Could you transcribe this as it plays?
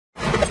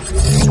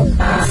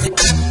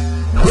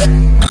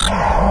Welcome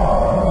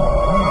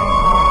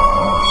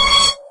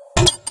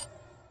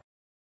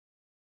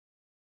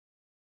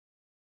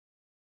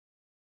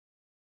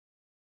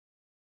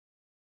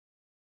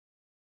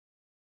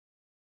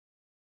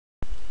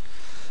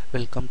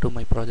to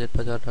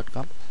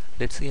MyProjectBazaar.com.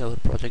 Let's see our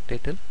project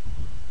title.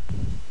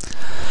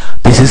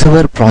 This is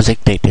our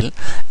project title,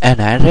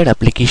 an Android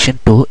application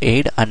to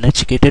aid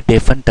uneducated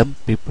deaf and dumb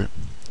people.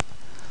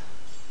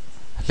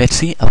 Let's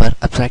see our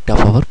abstract of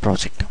our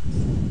project.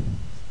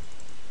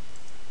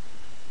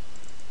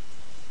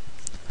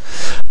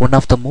 One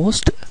of the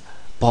most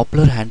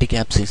popular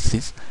handicaps is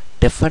this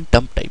deaf and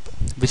dumb type,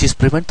 which is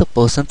prevent the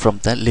person from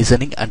the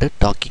listening and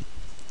talking.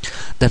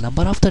 The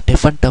number of the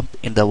deaf and dumb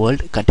in the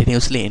world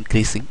continuously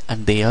increasing,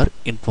 and they are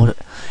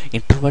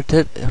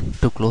introverted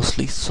to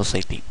closely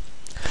society.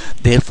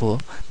 Therefore,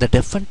 the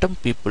deaf and dumb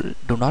people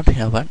do not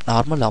have a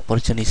normal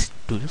opportunity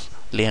to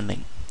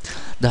learning.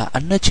 The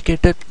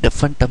uneducated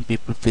deaf and dumb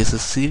people face a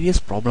serious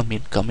problem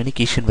in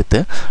communication with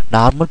the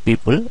normal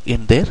people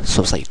in their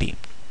society.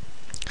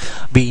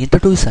 We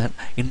introduce an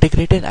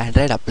integrated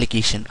Android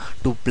application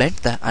to blend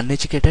the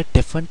uneducated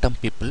deaf and dumb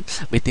people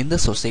within the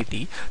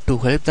society to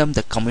help them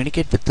to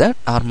communicate with the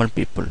normal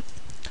people.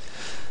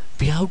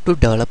 We have to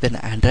develop an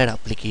Android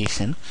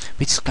application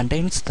which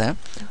contains the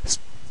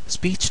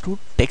speech to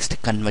text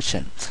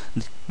conversion.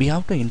 We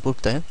have to input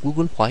the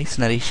Google voice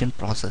narration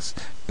process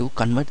to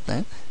convert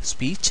the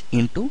speech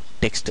into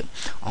text.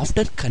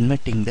 After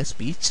converting the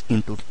speech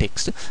into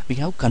text, we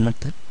have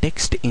convert the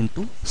text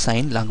into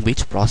sign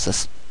language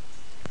process.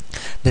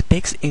 The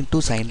text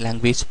into sign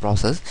language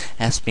process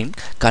has been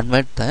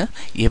convert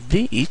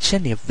each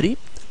and every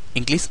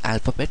English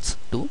alphabets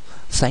to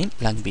sign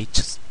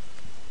languages.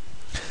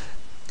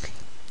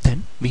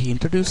 Then we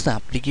introduce the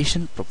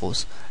application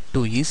proposed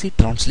to easy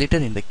translator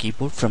in the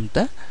keyboard from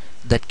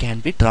that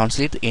can be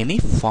translated any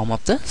form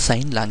of the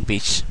sign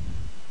language.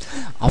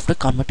 After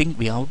converting,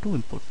 we have to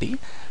input the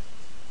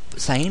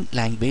sign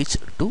language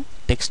to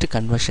text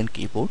conversion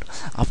keyboard.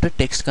 After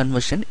text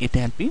conversion, it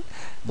can be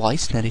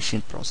voice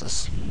narration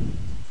process.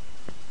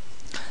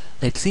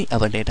 Let's see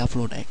our data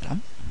flow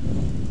diagram.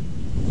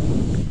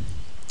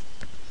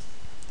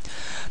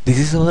 This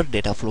is our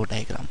data flow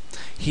diagram.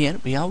 Here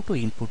we have to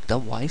input the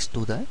voice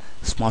to the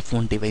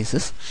smartphone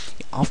devices.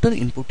 After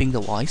inputting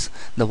the voice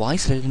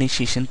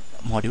recognition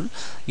module.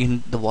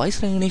 In the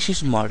voice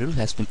recognition module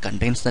has been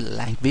contains the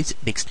language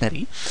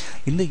dictionary.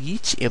 In the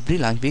every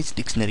language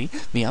dictionary,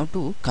 we have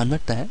to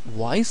convert the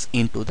voice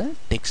into the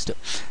text.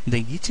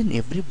 The each and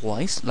every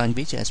voice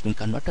language has been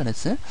converted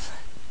as a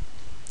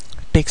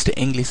text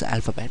English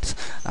alphabets.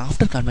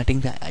 After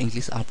converting the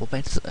English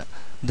alphabets,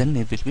 then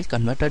it will be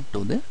converted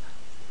to the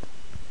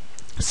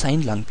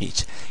sign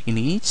language. In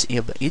each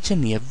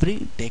and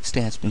every text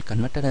has been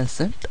converted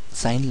as a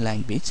sign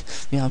language.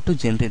 We have to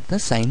generate the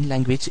sign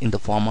language in the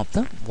form of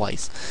the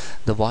voice.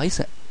 The voice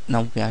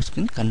now has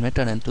been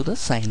converted into the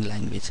sign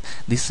language.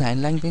 This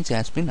sign language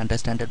has been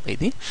understood by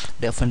the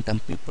deaf and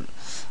dumb people.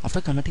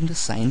 After converting the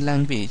sign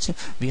language,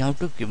 we have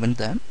to given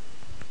the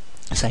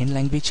sign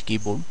language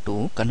keyboard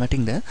to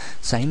converting the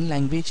sign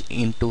language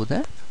into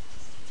the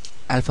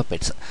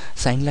alphabets.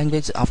 Sign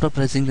language, after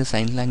pressing the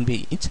sign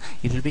language,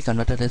 it will be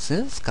converted as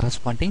a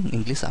corresponding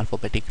English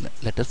alphabetic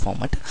letter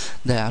format.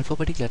 The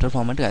alphabetic letter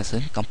format is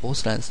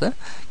composed as the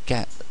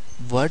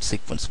word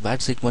sequence.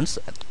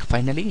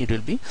 Finally, it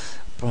will be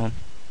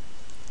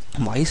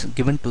voice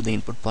given to the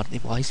input for the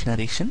voice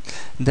narration.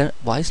 The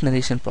voice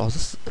narration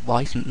process,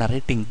 voice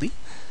narrating the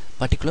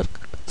particular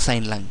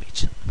sign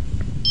language.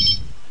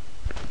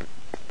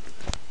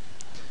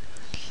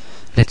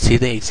 Let's see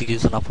the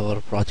execution of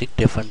our project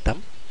deaf and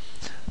dumb.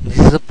 This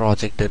is a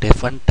project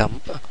deaf and dumb,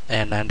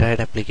 an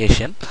Android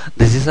application.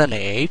 This is an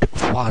aid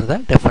for the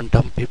deaf and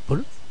dumb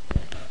people.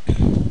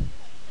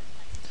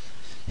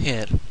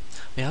 Here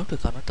we have to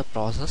convert the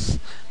process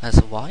as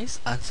a voice,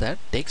 as a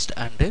text,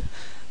 and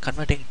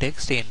converting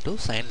text into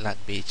sign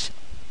language.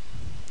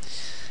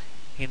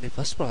 In the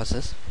first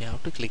process, we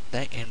have to click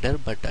the enter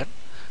button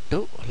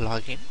to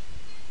log in.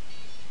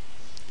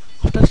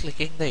 After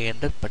clicking the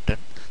enter button,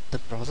 the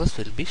process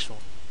will be shown.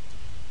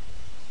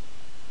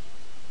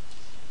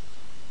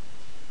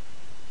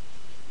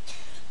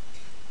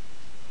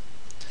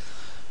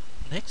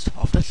 Next,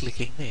 after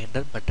clicking the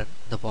enter button,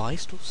 the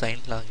voice to sign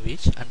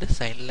language and the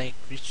sign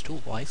language to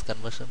voice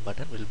conversion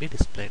button will be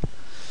displayed.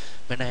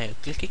 When I am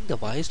clicking the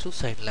voice to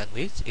sign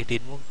language, it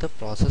invokes the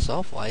process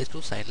of voice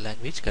to sign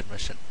language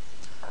conversion.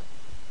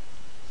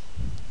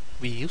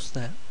 We use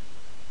the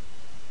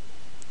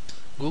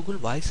Google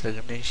voice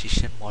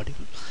recognition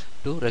module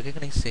to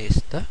recognize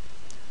the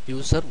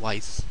user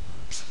voice.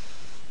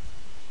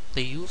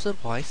 The user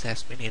voice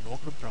has been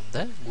invoked from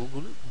the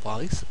Google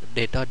voice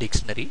data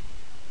dictionary.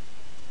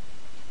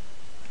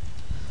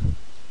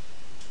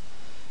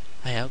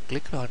 I have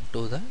clicked on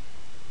to the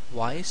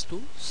voice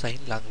to sign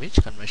language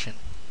conversion.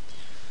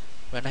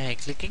 When I am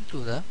clicking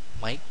to the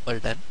mic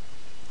button,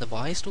 the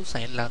voice to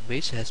sign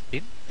language has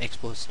been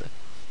exposed.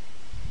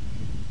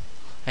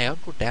 I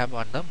have to tap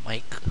on the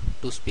mic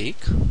to speak.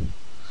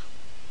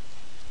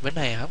 When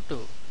I have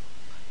to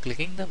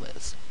clicking the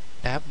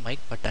tab mic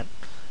button,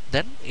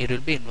 then it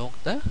will be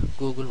invoked the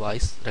Google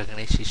Voice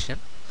Recognition.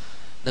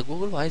 The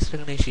Google Voice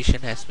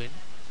Recognition has been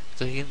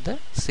clicking the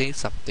say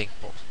something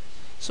mode.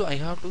 So I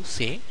have to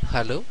say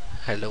hello,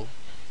 hello.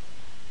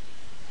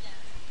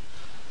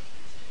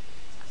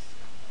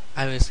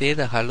 I will say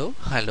the hello,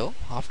 hello.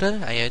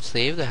 After I have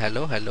saved the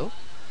hello, hello,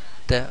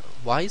 the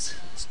voice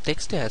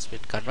text has been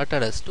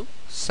converted as to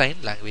sign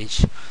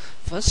language.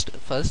 First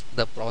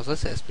the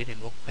process has been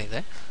invoked by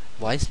the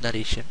voice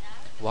narration.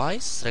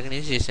 Voice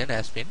recognition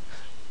has been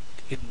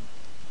in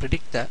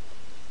predict the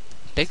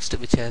text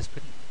which has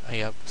been I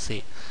have to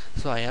say.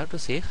 So I have to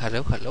say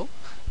hello, hello.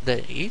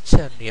 The each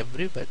and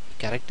every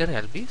character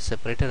will be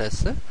separated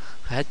as a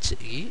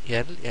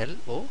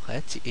HELLO,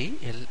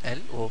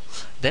 HELLO.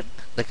 Then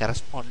the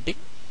corresponding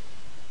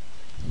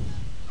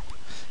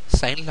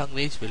sign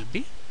language will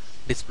be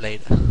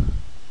displayed.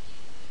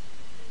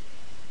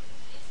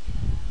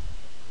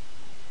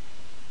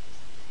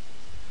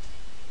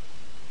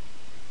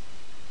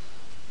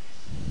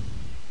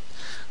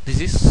 This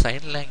is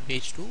sign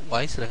language to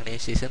voice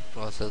recognition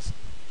process.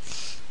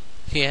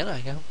 Here I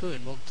have to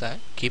invoke the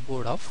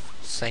keyboard of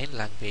sign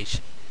language.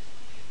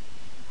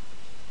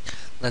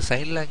 The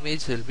sign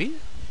language will be,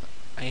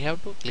 I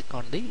have to click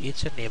on the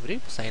each and every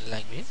sign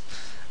language.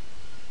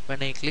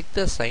 When I click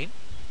the sign,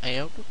 I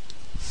have to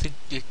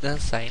click the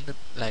sign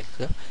like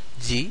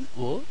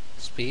GO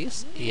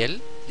space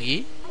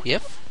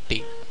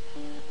LEFT.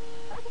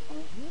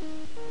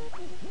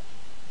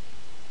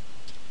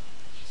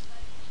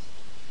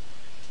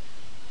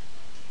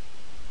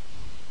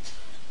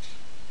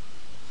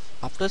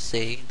 After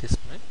saying this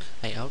point,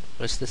 I have to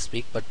press the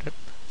speak button.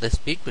 The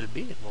speak will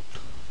be invoked.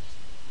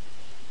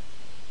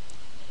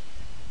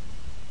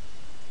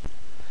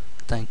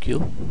 Thank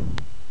you.